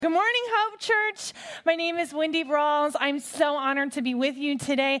Good morning, Hope Church. My name is Wendy Rawls. I'm so honored to be with you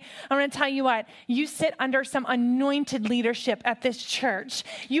today. I want to tell you what, you sit under some anointed leadership at this church.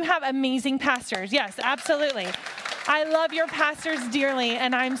 You have amazing pastors. Yes, absolutely. I love your pastors dearly,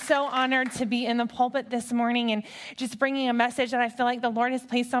 and I'm so honored to be in the pulpit this morning and just bringing a message that I feel like the Lord has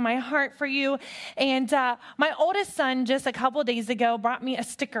placed on my heart for you. And my oldest son, just a couple days ago, brought me a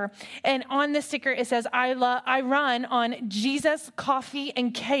sticker, and on the sticker it says, I run on Jesus, coffee,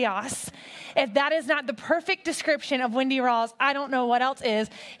 and chaos. If that is not the perfect description of Wendy Rawls, I don't know what else is.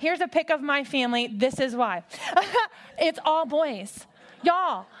 Here's a pic of my family. This is why. It's all boys.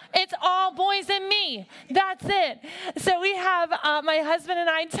 Y'all, it's all boys and me. That's it. So we have my husband and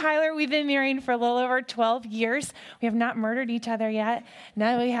I, Tyler. We've been married for a little over 12 years. We have not murdered each other yet.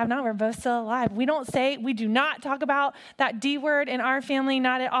 No, we have not. We're both still alive. We do not talk about that D word in our family,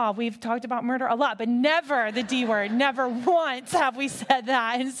 not at all. We've talked about murder a lot, but never the D word. Never once have we said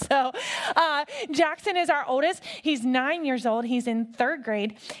that. And so Jackson is our oldest. He's 9 years old. He's in third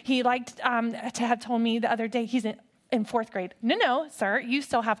grade. He liked to have told me the other day he's in fourth grade. No, sir, you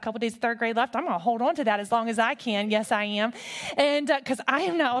still have a couple days of third grade left. I'm going to hold on to that as long as I can. Yes, I am. And because I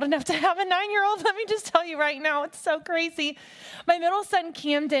am not old enough to have a 9-year-old, let me just tell you right now, it's so crazy. My middle son,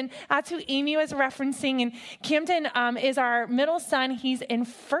 Camden, that's who Amy was referencing. And Camden is our middle son. He's in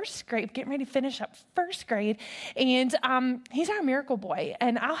first grade, getting ready to finish up first grade. And he's our miracle boy.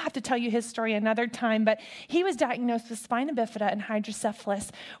 And I'll have to tell you his story another time, but he was diagnosed with spina bifida and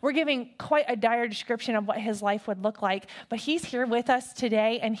hydrocephalus. We're giving quite a dire description of what his life would look like, but he's here with us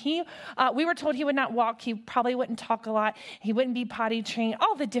today, and we were told he would not walk, he probably wouldn't talk a lot, he wouldn't be potty trained,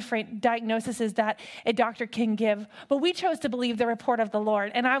 all the different diagnoses that a doctor can give, but we chose to believe the report of the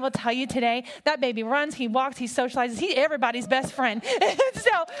Lord, and I will tell you today, that baby runs, he walks, he socializes, he's everybody's best friend,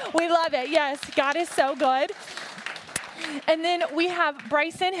 so we love it. Yes, God is so good. And then we have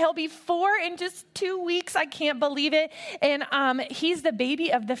Bryson. He'll be 4 in just 2 weeks. I can't believe it. And he's the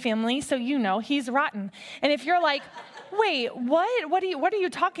baby of the family, so you know he's rotten. And if you're like, wait, what? What are you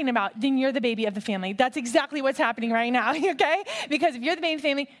talking about? Then you're the baby of the family. That's exactly what's happening right now, okay? Because if you're the baby of the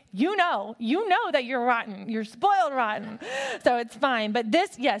family, you know that you're rotten. You're spoiled rotten. So it's fine. But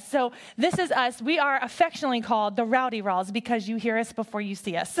this is us. We are affectionately called the Rowdy Rawls because you hear us before you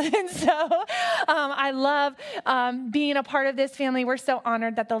see us. And so I love being a part of this family. We're so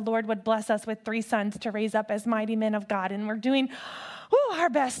honored that the Lord would bless us with 3 sons to raise up as mighty men of God. And we're doing our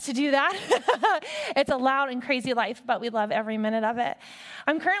best to do that. It's a loud and crazy life, but we love every minute of it.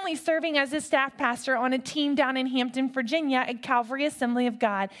 I'm currently serving as a staff pastor on a team down in Hampton, Virginia at Calvary Assembly of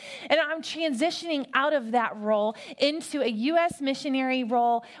God. And I'm transitioning out of that role into a U.S. missionary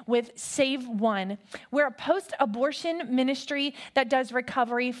role with Save One. We're a post-abortion ministry that does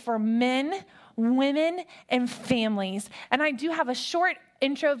recovery for men, women, and families. And I do have a short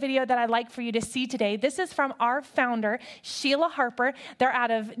intro video that I'd like for you to see today. This is from our founder, Sheila Harper. They're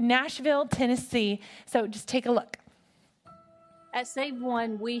out of Nashville, Tennessee. So just take a look. At Save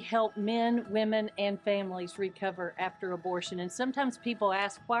One, we help men, women, and families recover after abortion. And sometimes people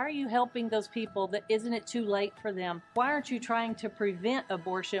ask, why are you helping those people? Isn't it too late for them? Why aren't you trying to prevent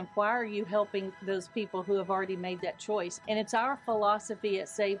abortion? Why are you helping those people who have already made that choice? And it's our philosophy at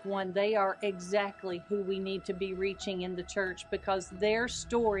Save One. They are exactly who we need to be reaching in the church because their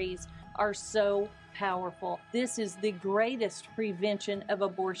stories are so powerful. This is the greatest prevention of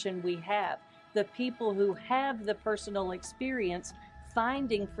abortion we have. The people who have the personal experience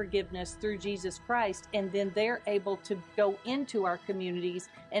finding forgiveness through Jesus Christ, and then they're able to go into our communities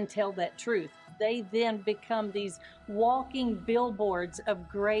and tell that truth. They then become these walking billboards of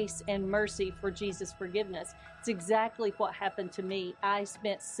grace and mercy for Jesus' forgiveness. It's exactly what happened to me. I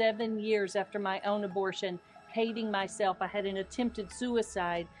spent 7 years after my own abortion hating myself. I had an attempted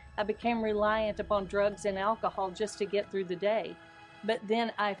suicide. I became reliant upon drugs and alcohol just to get through the day. But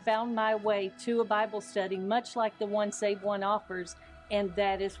then I found my way to a Bible study, much like the one Save One offers, and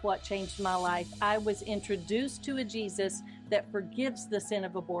that is what changed my life. I was introduced to a Jesus that forgives the sin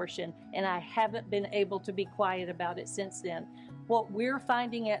of abortion, and I haven't been able to be quiet about it since then. What we're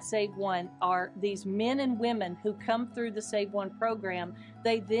finding at Save One are these men and women who come through the Save One program.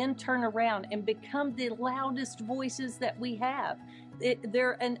 They then turn around and become the loudest voices that we have.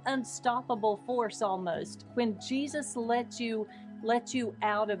 They're an unstoppable force almost. When Jesus lets you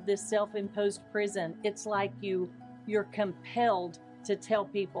out of this self-imposed prison, it's like you're compelled to tell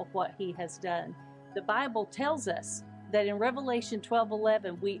people what he has done. The Bible tells us that in Revelation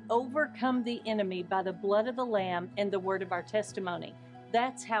 12:11, we overcome the enemy by the blood of the Lamb and the word of our testimony.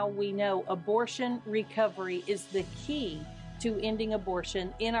 That's how we know abortion recovery is the key to ending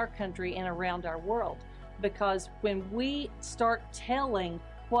abortion in our country and around our world. Because when we start telling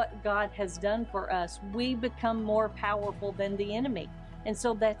what God has done for us, we become more powerful than the enemy. And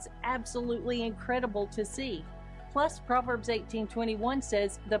so that's absolutely incredible to see. Plus, Proverbs 18:21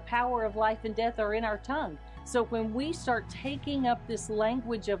 says, the power of life and death are in our tongue. So when we start taking up this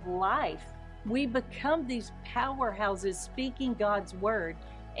language of life, we become these powerhouses speaking God's word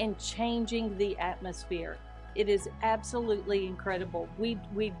and changing the atmosphere. It is absolutely incredible. We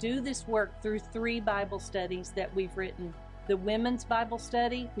do this work through 3 Bible studies that we've written. The women's Bible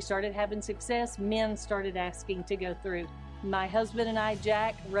study, we started having success. Men started asking to go through. My husband and I,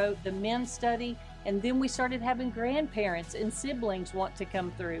 Jack, wrote the men's study, and then we started having grandparents and siblings want to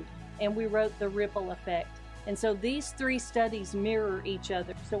come through, and we wrote the ripple effect. And so these 3 studies mirror each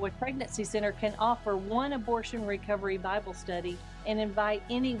other. So a pregnancy center can offer one abortion recovery Bible study and invite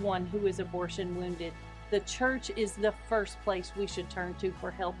anyone who is abortion wounded. The church is the first place we should turn to for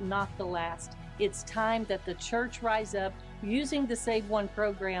help, not the last. It's time that the church rise up using the Save One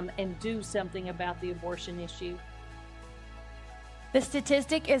program and do something about the abortion issue. The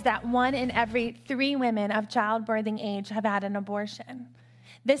statistic is that 1 in every 3 women of childbirthing age have had an abortion.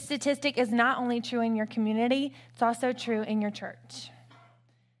 This statistic is not only true in your community, it's also true in your church.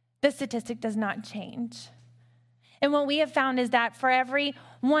 This statistic does not change. And what we have found is that for every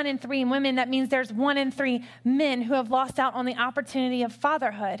 1 in 3 women, that means there's 1 in 3 men who have lost out on the opportunity of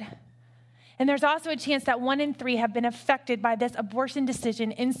fatherhood. And there's also a chance that 1 in 3 have been affected by this abortion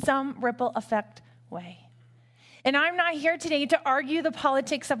decision in some ripple effect way. And I'm not here today to argue the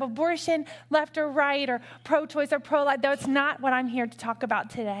politics of abortion, left or right, or pro-choice or pro-life. That's not what I'm here to talk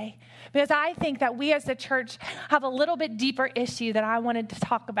about today. Because I think that we as a church have a little bit deeper issue that I wanted to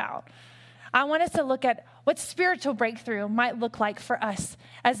talk about. I want us to look at what spiritual breakthrough might look like for us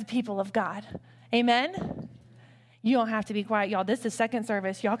as the people of God. Amen? You don't have to be quiet, y'all. This is second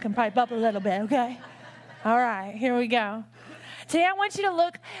service. Y'all can pipe up a little bit, okay? All right, here we go. Today, I want you to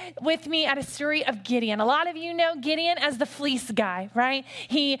look with me at a story of Gideon. A lot of you know Gideon as the fleece guy, right?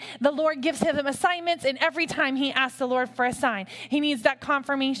 The Lord gives him assignments, and every time he asks the Lord for a sign, he needs that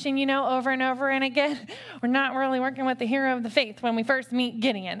confirmation, over and over and again. We're not really working with the hero of the faith when we first meet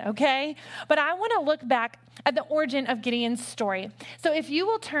Gideon, okay? But I want to look back at the origin of Gideon's story. So if you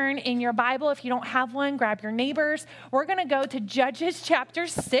will turn in your Bible, if you don't have one, grab your neighbors. We're going to go to Judges chapter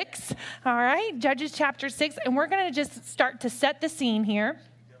 6, all right? Judges chapter 6, and we're going to just start to set the scene here.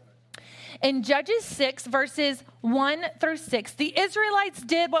 In Judges 6, verses 1 through 6, the Israelites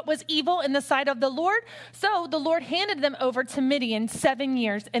did what was evil in the sight of the Lord, so the Lord handed them over to Midian 7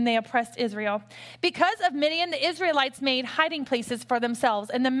 years, and they oppressed Israel. Because of Midian, the Israelites made hiding places for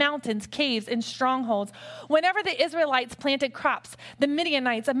themselves in the mountains, caves, and strongholds. Whenever the Israelites planted crops, the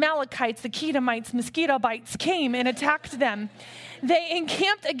Midianites, Amalekites, the Kedemites, mosquito bites came and attacked them. They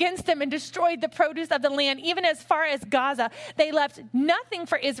encamped against them and destroyed the produce of the land, even as far as Gaza. They left nothing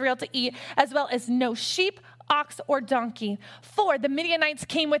for Israel to eat, as well as no sheep, ox, or donkey. For the Midianites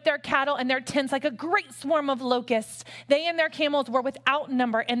came with their cattle and their tents like a great swarm of locusts. They and their camels were without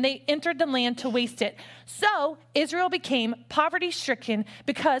number, and they entered the land to waste it. So Israel became poverty-stricken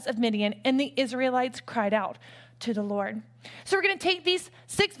because of Midian, and the Israelites cried out to the Lord. So we're going to take these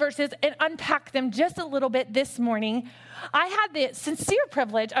 6 verses and unpack them just a little bit this morning. I had the sincere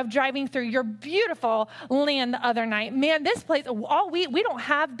privilege of driving through your beautiful land the other night. Man, this place, we don't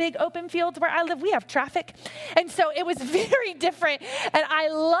have big open fields where I live. We have traffic. And so it was very different. And I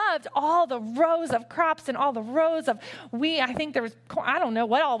loved all the rows of crops and all the rows of I think there was, I don't know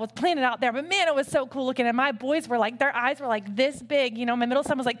what all was planted out there, but man, it was so cool looking. And my boys were like, their eyes were like this big. My middle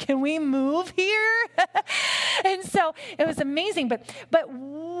son was like, can we move here? And so it was amazing. But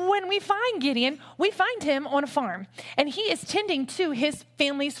when we find Gideon, we find him on a farm. And he is tending to his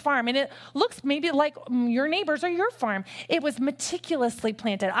family's farm. And it looks maybe like your neighbors or your farm. It was meticulously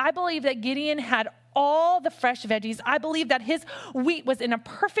planted. I believe that Gideon had all the fresh veggies. I believe that his wheat was in a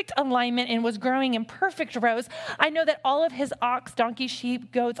perfect alignment and was growing in perfect rows. I know that all of his ox, donkey,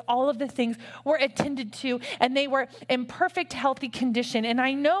 sheep, goats, all of the things were attended to, and they were in perfect, healthy condition. And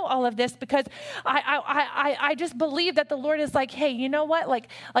I know all of this because I just believe that the Lord is like, hey, you know what? Like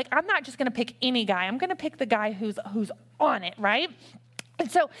I'm not just going to pick any guy. I'm going to pick the guy who's on it, right? And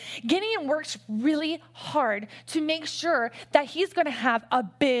so Gideon works really hard to make sure that he's going to have a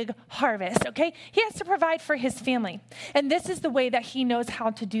big harvest, okay? He has to provide for his family. And this is the way that he knows how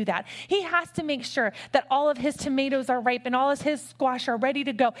to do that. He has to make sure that all of his tomatoes are ripe and all of his squash are ready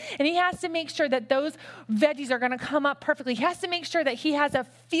to go. And he has to make sure that those veggies are going to come up perfectly. He has to make sure that he has a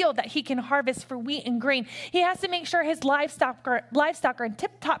field that he can harvest for wheat and grain. He has to make sure his livestock are in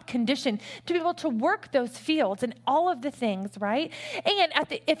tip-top condition to be able to work those fields and all of the things, right? And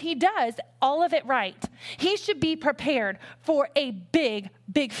And if he does all of it right, he should be prepared for a big,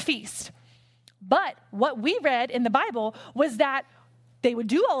 big feast. But what we read in the Bible was that they would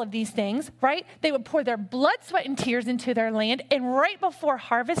do all of these things, right? They would pour their blood, sweat, and tears into their land. And right before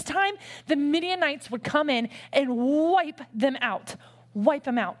harvest time, the Midianites would come in and wipe them out. Wipe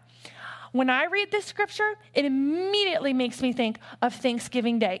them out. When I read this scripture, it immediately makes me think of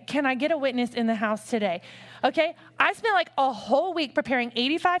Thanksgiving Day. Can I get a witness in the house today? Okay, I spent like a whole week preparing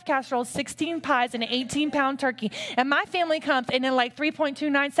 85 casseroles, 16 pies, and an 18-pound turkey. And my family comes, and in like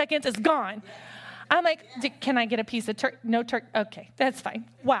 3.29 seconds, it's gone. I'm like, can I get a piece of turkey? No turkey. Okay, that's fine.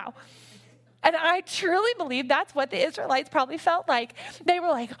 Wow. And I truly believe that's what the Israelites probably felt like. They were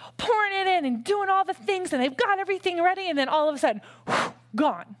like pouring it in and doing all the things, and they've got everything ready, and then all of a sudden, whew,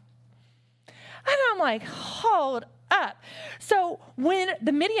 gone. And I'm like, hold up. So when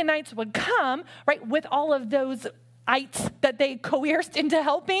the Midianites would come, right, with all of those ites that they coerced into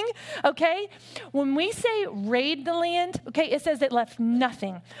helping, okay? When we say raid the land, okay, it says it left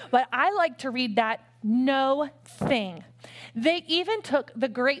nothing. But I like to read that no thing. They even took the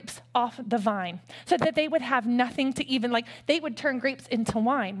grapes off the vine so that they would have nothing to even, like, they would turn grapes into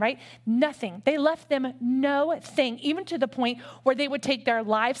wine, right? Nothing. They left them no thing, even to the point where they would take their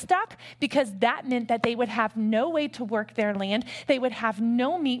livestock, because that meant that they would have no way to work their land. They would have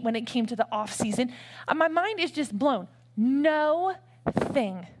no meat when it came to the off season. My mind is just blown. No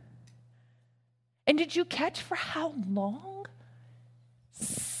thing. And did you catch for how long?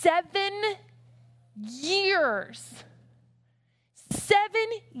 7 years. 7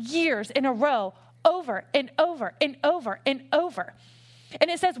 years in a row, over and over and over and over. And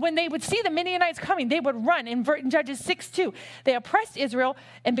it says when they would see the Midianites coming, they would run. In Judges 6:2, they oppressed Israel,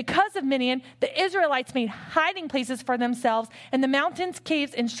 and because of Midian, the Israelites made hiding places for themselves in the mountains,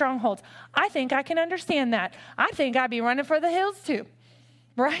 caves, and strongholds. I think I can understand that. I think I'd be running for the hills too,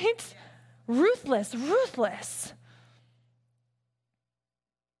 right? Ruthless, ruthless.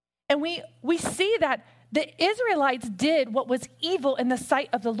 And we see that the Israelites did what was evil in the sight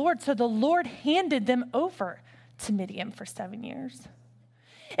of the Lord, so the Lord handed them over to Midian for 7 years.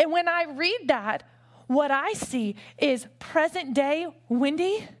 And when I read that, what I see is present day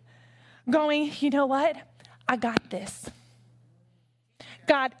Wendy going, you know what? I got this.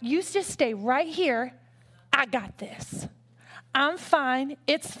 God, you just stay right here. I got this. I'm fine.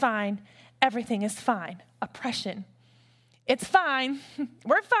 It's fine. Everything is fine. Oppression. It's fine.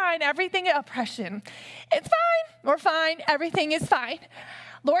 We're fine. Everything is oppression. It's fine. We're fine. Everything is fine.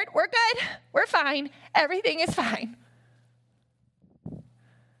 Lord, we're good. We're fine. Everything is fine.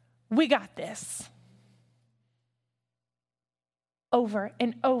 We got this. Over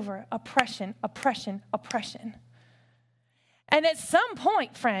and over, oppression, oppression, oppression. And at some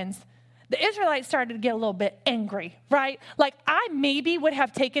point, friends, the Israelites started to get a little bit angry, right? Like, I maybe would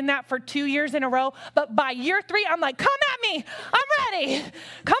have taken that for 2 years in a row, but by year 3, I'm like, come at me. I'm ready.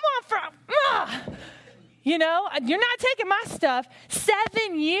 Come on, you know, you're not taking my stuff.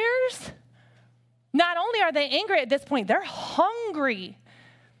 7 years? Not only are they angry at this point, they're hungry.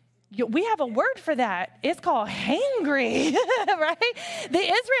 We have a word for that. It's called hangry, right? The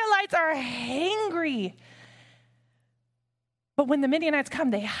Israelites are hangry. But when the Midianites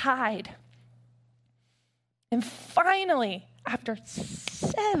come, they hide. And finally, after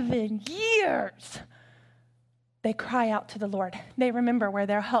 7 years, they cry out to the Lord. They remember where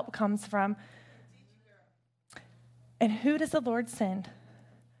their help comes from. And who does the Lord send?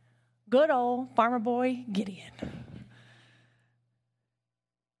 Good old farmer boy Gideon.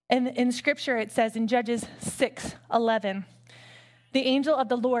 And in Scripture, it says in Judges 6:11, the angel of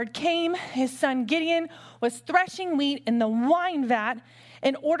the Lord came. His son Gideon was threshing wheat in the wine vat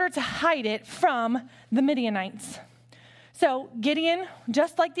in order to hide it from the Midianites. So Gideon,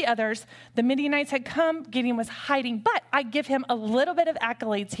 just like the others, the Midianites had come. Gideon was hiding, but I give him a little bit of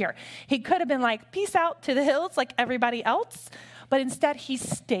accolades here. He could have been like, peace out to the hills like everybody else, but instead he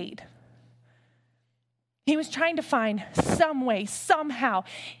stayed. He was trying to find some way, somehow,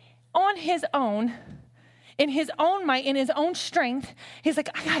 on his own, in his own might, in his own strength. He's like,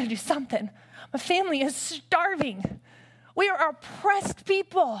 I got to do something. My family is starving. We are oppressed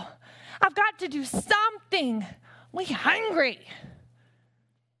people. I've got to do something. We're hungry.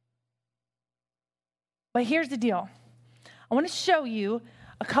 But here's the deal. I want to show you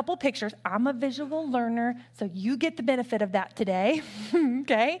a couple pictures. I'm a visual learner, so you get the benefit of that today,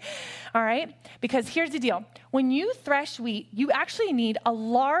 okay? All right? Because here's the deal. When you thresh wheat, you actually need a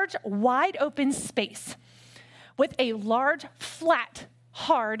large, wide open space with a large, flat,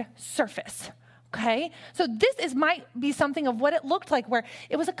 hard surface Okay, so might be something of what it looked like, where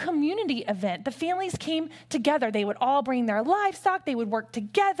it was a community event. The families came together. They would all bring their livestock. They would work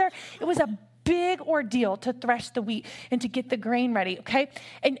together. It was a big ordeal to thresh the wheat and to get the grain ready, okay?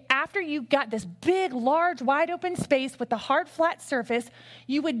 And after you got this big, large, wide open space with the hard, flat surface,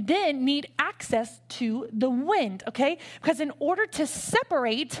 you would then need access to the wind, okay? Because in order to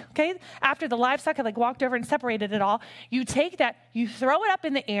separate, okay, after the livestock had walked over and separated it all, you take that, you throw it up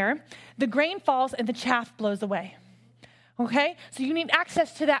in the air, the grain falls and the chaff blows away, okay? So you need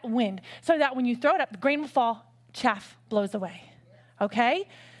access to that wind so that when you throw it up, the grain will fall, chaff blows away, okay?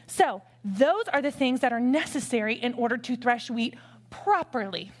 So those are the things that are necessary in order to thresh wheat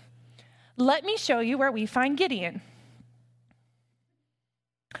properly. Let me show you where we find Gideon.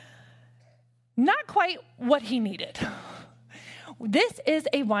 Not quite what he needed. This is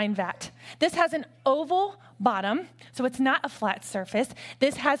a wine vat. This has an oval bottom, so it's not a flat surface.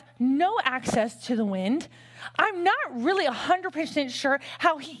 This has no access to the wind. I'm not really 100% sure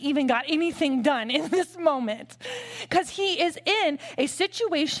how he even got anything done in this moment, because he is in a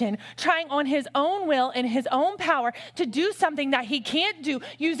situation trying on his own will and his own power to do something that he can't do,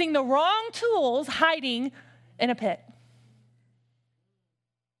 using the wrong tools, hiding in a pit.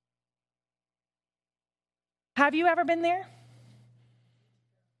 Have you ever been there?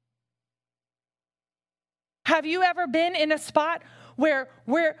 Have you ever been in a spot where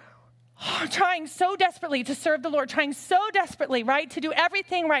we're trying so desperately to serve the Lord, trying so desperately, right, to do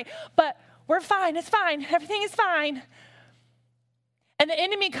everything right, but we're fine, it's fine, everything is fine. And the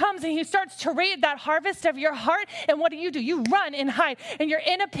enemy comes and he starts to raid that harvest of your heart, and what do? You run and hide, and you're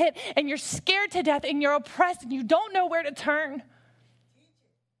in a pit, and you're scared to death, and you're oppressed, and you don't know where to turn.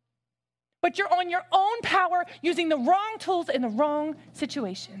 But you're on your own power, using the wrong tools in the wrong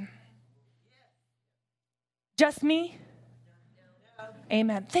situation. Just me?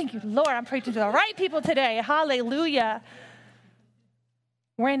 Amen. Thank you, Lord. I'm preaching to the right people today. Hallelujah.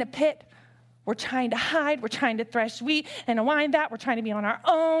 We're in a pit. We're trying to hide. We're trying to thresh wheat in a wine vat. We're trying to be on our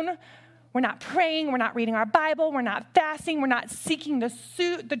own. We're not praying. We're not reading our Bible. We're not fasting. We're not seeking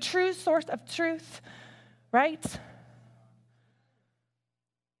the true source of truth, right?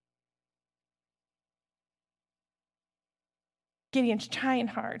 Gideon's trying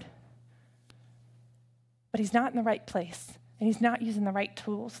hard, but he's not in the right place, and he's not using the right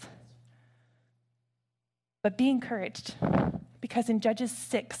tools. But be encouraged, because in Judges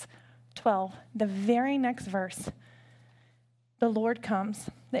 6:12, the very next verse, the Lord comes.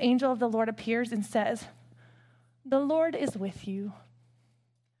 The angel of the Lord appears and says, "The Lord is with you,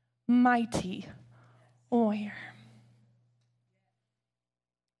 mighty warrior."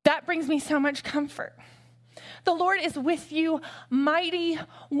 That brings me so much comfort. The Lord is with you, mighty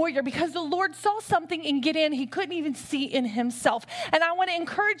warrior, because the Lord saw something in Gideon he couldn't even see in himself. And I want to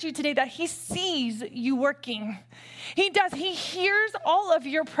encourage you today that he sees you working. He does. He hears all of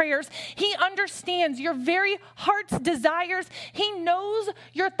your prayers. He understands your very heart's desires. He knows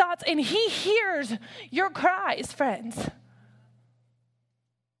your thoughts, and he hears your cries, friends.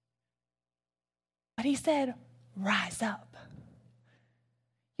 But he said, rise up.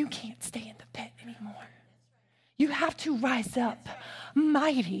 You can't stay in the pit anymore. You have to rise up,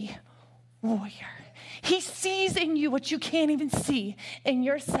 mighty warrior. He sees in you what you can't even see in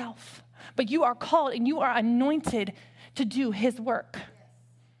yourself. But you are called and you are anointed to do his work.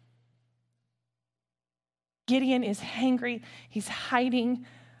 Gideon is hangry. He's hiding.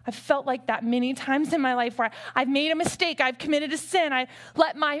 I've felt like that many times in my life, where I've made a mistake. I've committed a sin. I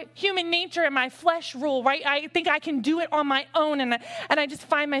let my human nature and my flesh rule, right? I think I can do it on my own, and I just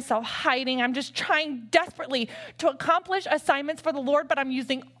find myself hiding. I'm just trying desperately to accomplish assignments for the Lord, but I'm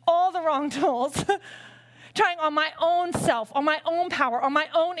using all the wrong tools. Trying on my own self, on my own power, on my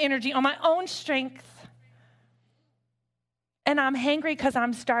own energy, on my own strength. And I'm hangry because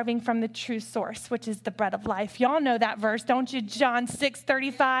I'm starving from the true source, which is the bread of life. Y'all know that verse, don't you? John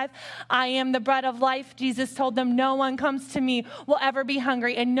 6:35. I am the bread of life. Jesus told them, no one comes to me will ever be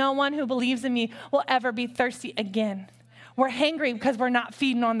hungry, and no one who believes in me will ever be thirsty again. We're hangry because we're not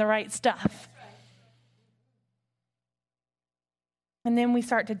feeding on the right stuff. And then we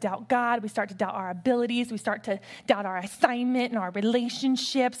start to doubt God. We start to doubt our abilities. We start to doubt our assignment and our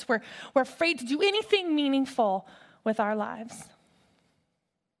relationships. We're afraid to do anything meaningful with our lives.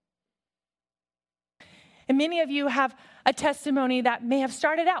 And many of you have a testimony that may have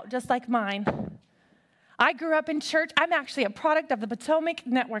started out just like mine. I grew up in church. I'm actually a product of the Potomac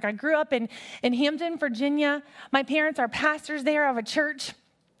Network. I grew up in Hampton, Virginia. My parents are pastors there of a church.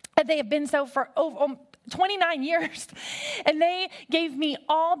 And they have been so for 29 years. And they gave me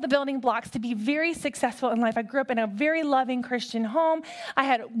all the building blocks to be very successful in life. I grew up in a very loving Christian home. I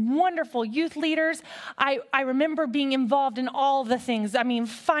had wonderful youth leaders. I remember being involved in all the things. I mean,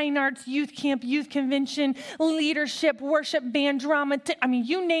 fine arts, youth camp, youth convention, leadership, worship, band, drama.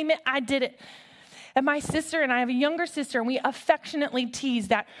 You name it, I did it. And my sister and I have a younger sister, and we affectionately tease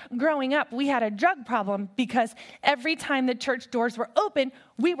that growing up, we had a drug problem because every time the church doors were open,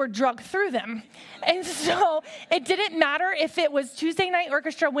 we were drugged through them. And so it didn't matter if it was Tuesday night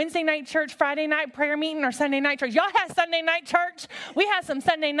orchestra, Wednesday night church, Friday night prayer meeting, or Sunday night church. Y'all had Sunday night church? We had some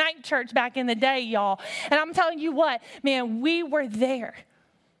Sunday night church back in the day, y'all. And I'm telling you what, man, we were there.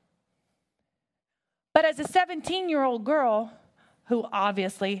 But as a 17-year-old girl who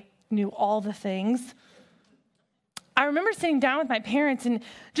obviously knew all the things, I remember sitting down with my parents and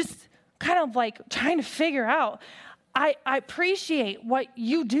just kind of like trying to figure out, I appreciate what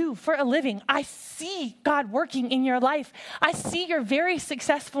you do for a living. I see God working in your life. I see your very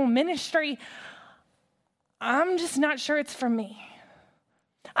successful ministry. I'm just not sure it's for me.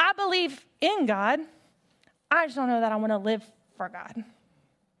 I believe in God. I just don't know that I want to live for God.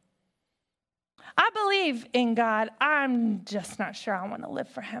 I believe in God. I'm just not sure I want to live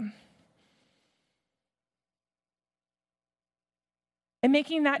for him. And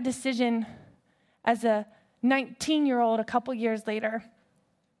making that decision as a 19-year-old a couple years later,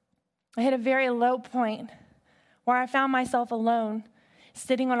 I hit a very low point where I found myself alone,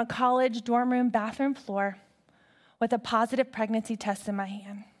 sitting on a college dorm room bathroom floor with a positive pregnancy test in my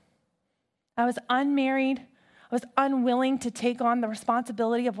hand. I was unmarried. I was unwilling to take on the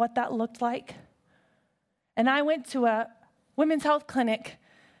responsibility of what that looked like. And I went to a women's health clinic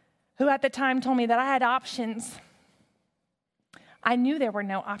who at the time told me that I had options. I knew there were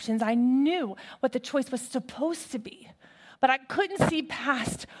no options. I knew what the choice was supposed to be, but I couldn't see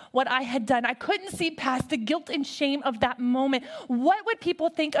past what I had done. I couldn't see past the guilt and shame of that moment. What would people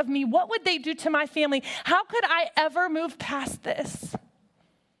think of me? What would they do to my family? How could I ever move past this?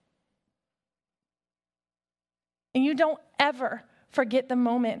 And you don't ever forget the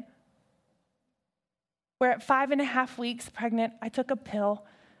moment where at 5.5 weeks pregnant, I took a pill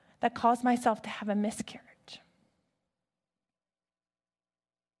that caused myself to have a miscarriage.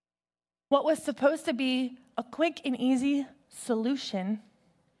 What was supposed to be a quick and easy solution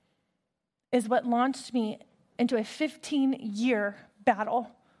is what launched me into a 15-year battle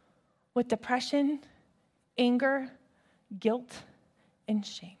with depression, anger, guilt, and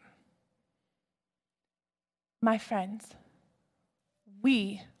shame. My friends,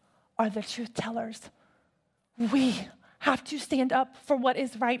 we are the truth tellers. We have to stand up for what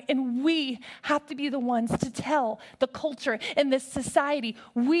is right, and we have to be the ones to tell the culture in this society.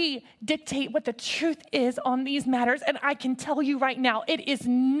 We dictate what the truth is on these matters, and I can tell you right now, it is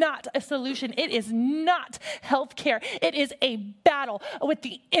not a solution. It is not healthcare. It is a battle with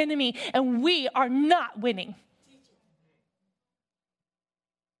the enemy, and we are not winning.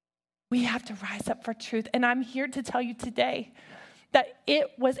 We have to rise up for truth, and I'm here to tell you today that it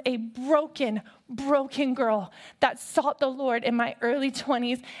was a broken girl that sought the Lord in my early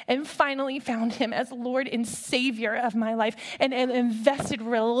 20s and finally found him as Lord and Savior of my life and an invested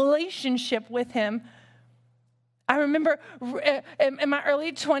relationship with him. I remember in my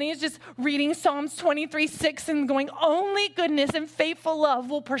early 20s just reading Psalms 23:6 and going, only goodness and faithful love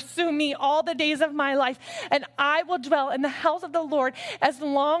will pursue me all the days of my life, and I will dwell in the house of the Lord as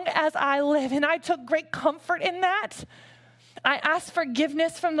long as I live. And I took great comfort in that. I asked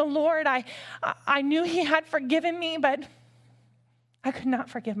forgiveness from the Lord. I knew he had forgiven me, but I could not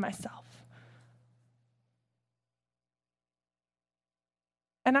forgive myself.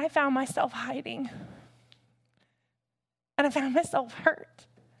 And I found myself hiding. And I found myself hurt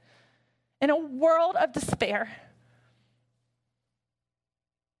in a world of despair.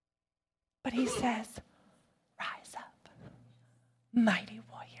 But he says, rise up, mighty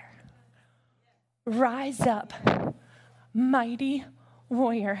warrior. Rise up, mighty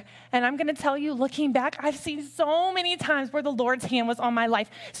warrior. And I'm going to tell you, looking back, I've seen so many times where the Lord's hand was on my life.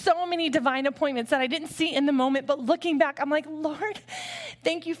 So many divine appointments that I didn't see in the moment. But looking back, I'm like, Lord,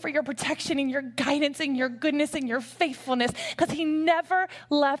 thank you for your protection and your guidance and your goodness and your faithfulness, because he never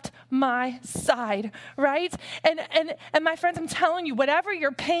left my side, right? And my friends, I'm telling you, whatever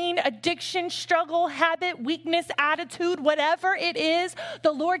your pain, addiction, struggle, habit, weakness, attitude, whatever it is,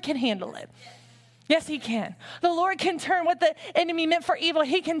 the Lord can handle it. Yes, he can. The Lord can turn what the enemy meant for evil.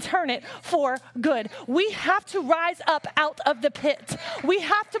 He can turn it for good. We have to rise up out of the pit. We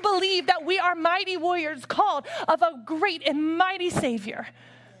have to believe that we are mighty warriors called of a great and mighty Savior.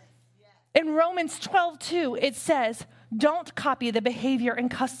 In Romans 12:2, it says, Don't copy the behavior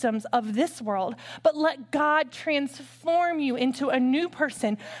and customs of this world, but let God transform you into a new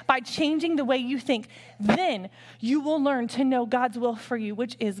person by changing the way you think. Then you will learn to know God's will for you,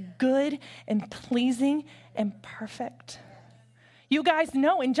 which is good and pleasing and perfect. You guys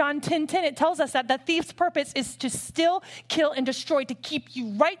know in John 10:10, it tells us that the thief's purpose is to steal, kill, and destroy, to keep you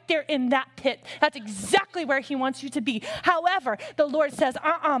right there in that pit. That's exactly where he wants you to be. However, the Lord says,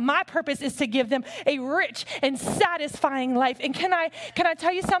 my purpose is to give them a rich and satisfying life. And can I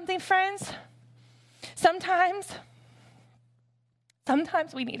tell you something, friends? Sometimes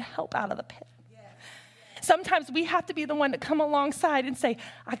we need help out of the pit. Sometimes we have to be the one to come alongside and say,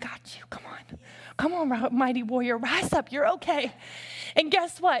 I got you, come on. Come on, mighty warrior, rise up, you're okay. And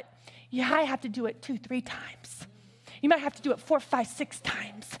guess what? Yeah, I have to do it 2-3 times. You might have to do it 4, 5, 6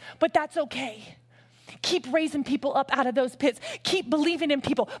 times, but that's okay. Keep raising people up out of those pits. Keep believing in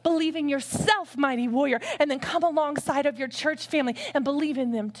people. Believe in yourself, mighty warrior, and then come alongside of your church family and believe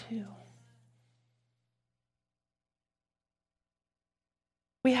in them too.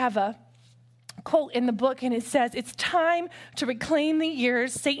 We have a quote in the book, and it says, it's time to reclaim the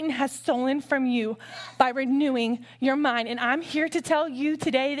years Satan has stolen from you by renewing your mind. And I'm here to tell you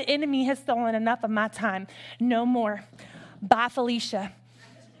today, the enemy has stolen enough of my time. No more. Bye, Felicia.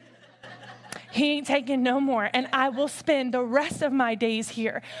 He ain't taking no more. And I will spend the rest of my days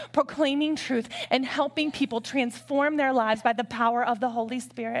here proclaiming truth and helping people transform their lives by the power of the Holy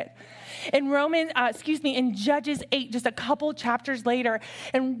Spirit. In Judges 8, just a couple chapters later,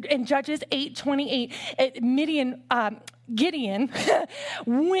 in Judges 8:28, Gideon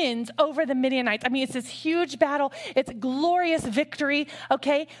wins over the Midianites. I mean, it's this huge battle. It's a glorious victory,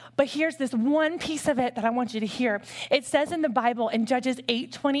 okay? But here's this one piece of it that I want you to hear. It says in the Bible in Judges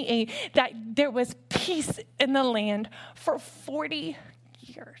 8:28 that there was peace in the land for 40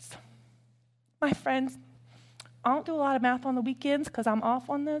 years. My friends, I don't do a lot of math on the weekends because I'm off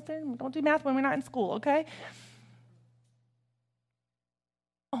on those things. We don't do math when we're not in school, okay?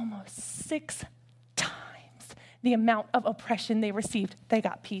 Almost 6 times the amount of oppression they received, they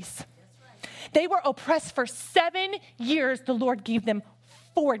got peace. They were oppressed for 7 years. The Lord gave them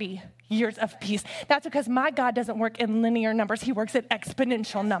 40 years of peace. That's because my God doesn't work in linear numbers. He works in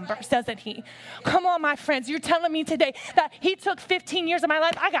exponential numbers, doesn't he? Come on, my friends. You're telling me today that he took 15 years of my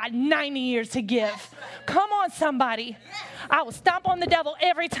life. I got 90 years to give. Come on, somebody. I will stomp on the devil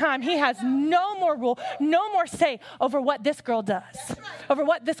every time. He has no more rule, no more say over what this girl does, over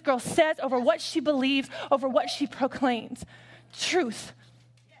what this girl says, over what she believes, over what she proclaims. Truth.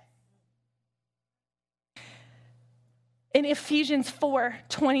 In Ephesians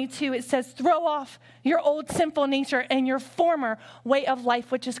 4:22, it says, throw off your old sinful nature and your former way of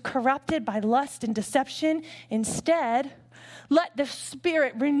life, which is corrupted by lust and deception. Instead, let the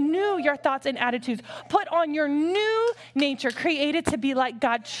Spirit renew your thoughts and attitudes. Put on your new nature, created to be like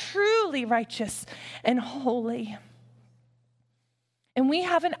God, truly righteous and holy. And we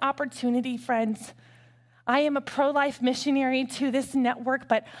have an opportunity, friends. I am a pro-life missionary to this network,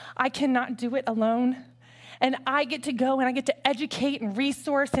 but I cannot do it alone. And I get to go and I get to educate and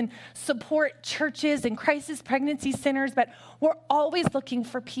resource and support churches and crisis pregnancy centers, but we're always looking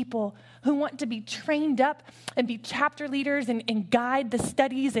for people who want to be trained up and be chapter leaders and guide the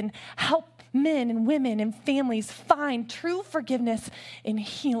studies and help men and women and families find true forgiveness and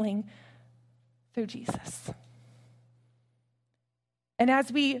healing through Jesus. And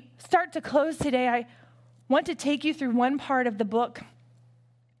as we start to close today, I want to take you through one part of the book.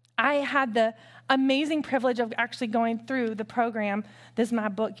 I had the amazing privilege of actually going through the program. This is my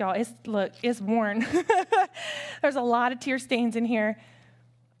book, y'all. It's worn. There's a lot of tear stains in here.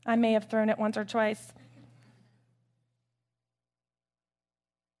 I may have thrown it once or twice.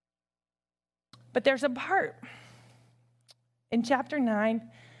 But there's a part in chapter 9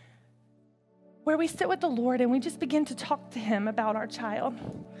 where we sit with the Lord and we just begin to talk to him about our child.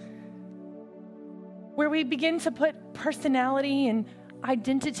 Where we begin to put personality and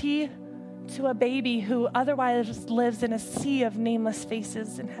identity to a baby who otherwise lives in a sea of nameless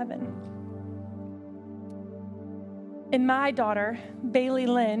faces in heaven. And my daughter, Bailey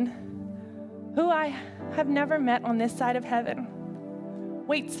Lynn, who I have never met on this side of heaven,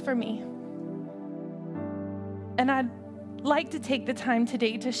 waits for me. And I'd like to take the time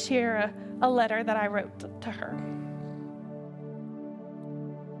today to share a letter that I wrote to her.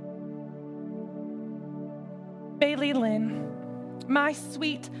 Bailey Lynn, my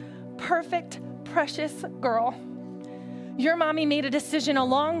sweet, perfect, precious girl. Your mommy made a decision a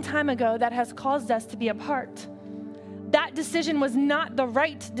long time ago that has caused us to be apart. That decision was not the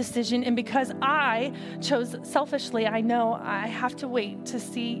right decision, and because I chose selfishly, I know I have to wait to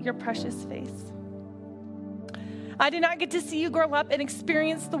see your precious face. I did not get to see you grow up and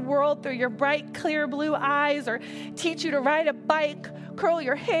experience the world through your bright, clear blue eyes, or teach you to ride a bike, curl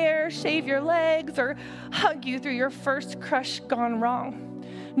your hair, shave your legs, or hug you through your first crush gone wrong.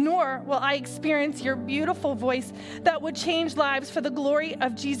 Nor will I experience your beautiful voice that would change lives for the glory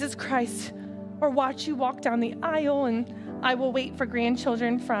of Jesus Christ, or watch you walk down the aisle, and I will wait for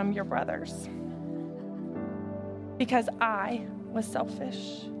grandchildren from your brothers. Because I was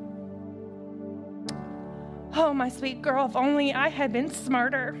selfish. Oh, my sweet girl, if only I had been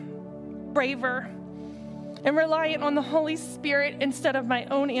smarter, braver, and reliant on the Holy Spirit instead of my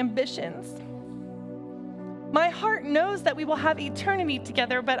own ambitions. My heart knows that we will have eternity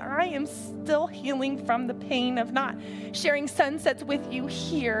together, but I am still healing from the pain of not sharing sunsets with you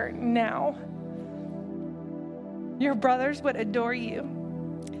here now. Your brothers would adore you.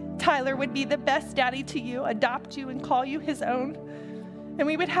 Tyler would be the best daddy to you, adopt you and call you his own. And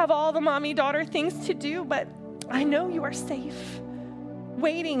we would have all the mommy-daughter things to do, but I know you are safe,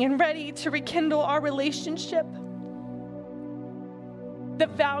 waiting and ready to rekindle our relationship. The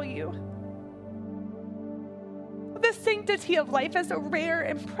value, the sanctity of life as a rare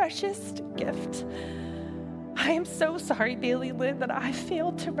and precious gift. I am so sorry, Bailey Lynn, that I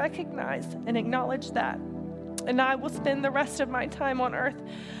failed to recognize and acknowledge that. And I will spend the rest of my time on earth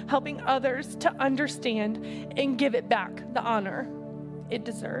helping others to understand and give it back the honor it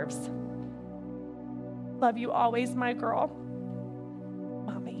deserves. Love you always, my girl,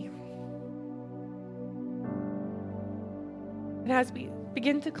 Mommy. And as we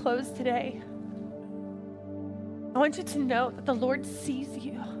begin to close today, I want you to know that the Lord sees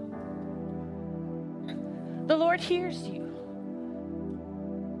you. The Lord hears you.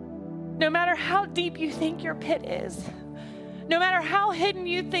 No matter how deep you think your pit is, no matter how hidden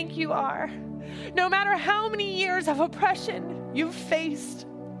you think you are, no matter how many years of oppression you've faced,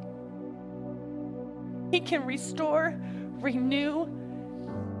 He can restore, renew,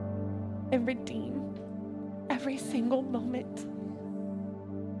 and redeem every single moment.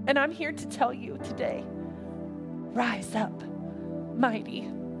 And I'm here to tell you today, rise up, mighty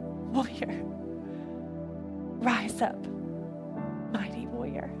warrior. Rise up, mighty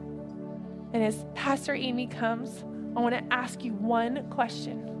warrior. And as Pastor Amy comes, I want to ask you one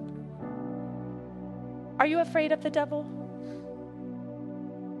question. Are you afraid of the devil?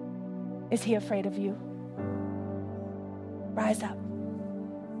 Is he afraid of you? Rise up,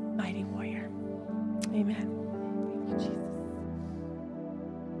 mighty warrior. Amen. Thank you, Jesus.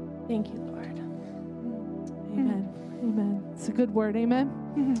 Thank you, Lord. Amen. Amen. It's a good word. Amen.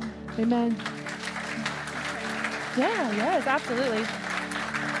 Amen. Yeah, yes, absolutely.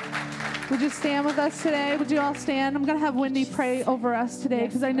 Would you stand with us today? Would you all stand? I'm going to have Wendy pray over us today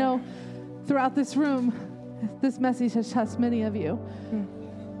because I know throughout this room, this message has touched many of you.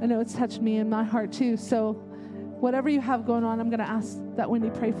 I know it's touched me in my heart too. So whatever you have going on, I'm going to ask that Wendy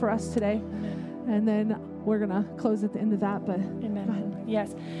pray for us today. And then we're going to close at the end of that. But Amen.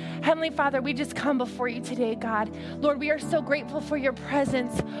 Yes. Heavenly Father, we just come before you today, God. Lord, we are so grateful for your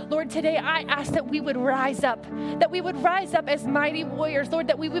presence. Lord, today I ask that we would rise up as mighty warriors. Lord,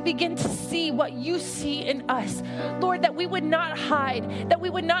 that we would begin to see what you see in us. Lord, that we would not hide, that we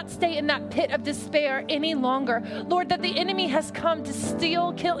would not stay in that pit of despair any longer. Lord, that the enemy has come to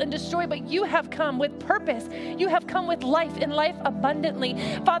steal, kill, and destroy, but you have come with purpose. You have come with life and life abundantly.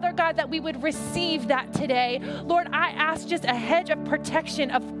 Father God, that we would receive that today. Lord, I ask just a hedge of protection,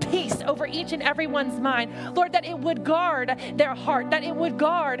 of peace over each and everyone's mind. Lord, that it would guard their heart, that it would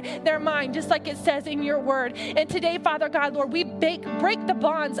guard their mind, just like it says in your word. And today, Father God, Lord, we break the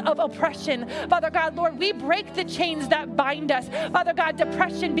bonds of oppression. Father God, Lord, we break the chains that bind us. Father God,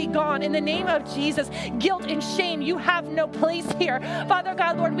 depression be gone in the name of Jesus. Guilt and shame, you have no place here. Father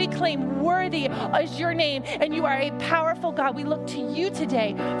God, Lord, we claim worthy is your name, and you are a powerful God. We look to you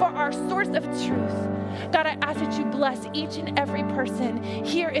today for our source of truth. God, I ask that you bless each and every person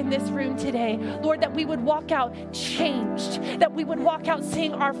here in this room today. Lord, that we would walk out changed, that we would walk out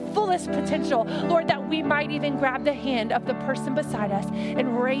seeing our fullest potential. Lord, that we might even grab the hand of the person beside us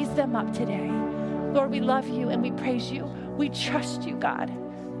and raise them up today. Lord, we love you and we praise you. We trust you, God.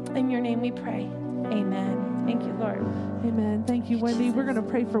 In your name we pray. Amen. Thank you, Lord. Amen. Thank you, Wendy. We're going to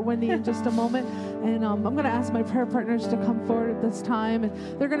pray for Wendy in just a moment. And I'm going to ask my prayer partners to come forward at this time.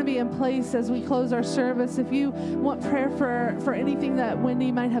 And they're going to be in place as we close our service. If you want prayer for anything that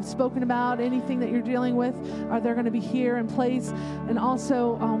Wendy might have spoken about, anything that you're dealing with, they're going to be here in place. And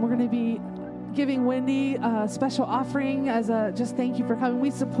also, we're going to be giving Wendy a special offering as a just thank you for coming.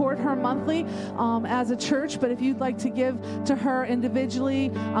 We support her monthly as a church, but if you'd like to give to her individually,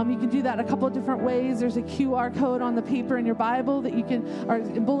 you can do that a couple of different ways. There's a QR code on the paper in your Bible that you can, or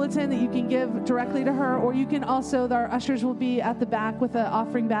bulletin that you can give directly to her, or you can also, our ushers will be at the back with an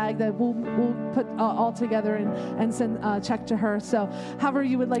offering bag that we'll put all together and send a check to her. So however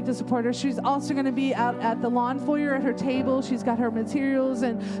you would like to support her. She's also going to be out at the lawn foyer at her table. She's got her materials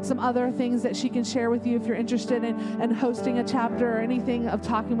and some other things that she can share with you if you're interested in hosting a chapter or anything of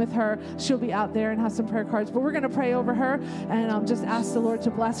talking with her. She'll be out there and have some prayer cards. But we're going to pray over her and just ask the Lord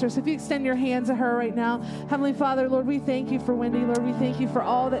to bless her. So if you extend your hands to her right now. Heavenly Father, Lord, we thank you for Wendy. Lord, we thank you for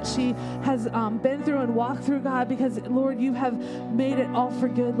all that she has been through and walked through, God, because, Lord, you have made it all for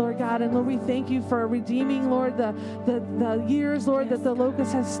good, Lord God. And, Lord, we thank you for redeeming, Lord, the years, Lord, that the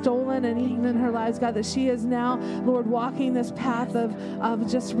locust has stolen and eaten in her lives, God, that she is now, Lord, walking this path of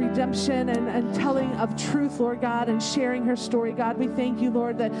just redemption and telling of truth, Lord God, and sharing her story, God. We thank you,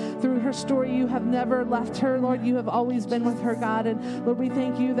 Lord, that through her story you have never left her, Lord. You have always been with her, God. And, Lord, we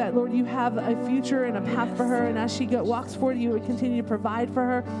thank you that, Lord, you have a future and a path for her. And as she walks forward, you would continue to provide for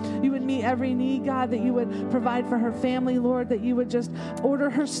her. You would meet every need, God, that you would provide for her family, Lord, that you would just order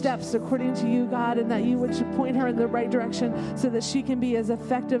her steps according to you, God, and that you would point her in the right direction so that she can be as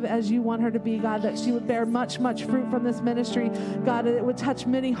effective as you want her to be, God, that she would bear much, much fruit from this ministry, God, that it would touch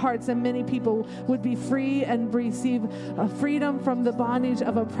many hearts and many people would be free and receive freedom from the bondage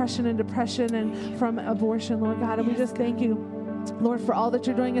of oppression and depression and from abortion, Lord God. And we just thank you, Lord, for all that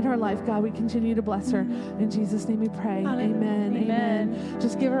you're doing in her life, God. We continue to bless her. In Jesus' name we pray. Amen. Amen.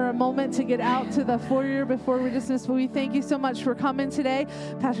 Just give her a moment to get out to the foyer before we dismiss. But we thank you so much for coming today.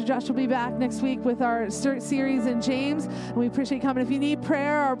 Pastor Josh will be back next week with our series in James, and we appreciate you coming. If you need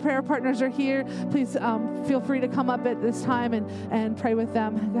prayer, our prayer partners are here. Please feel free to come up at this time and pray with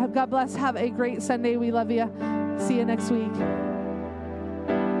them. God bless. Have a great Sunday. We love you. See you next week.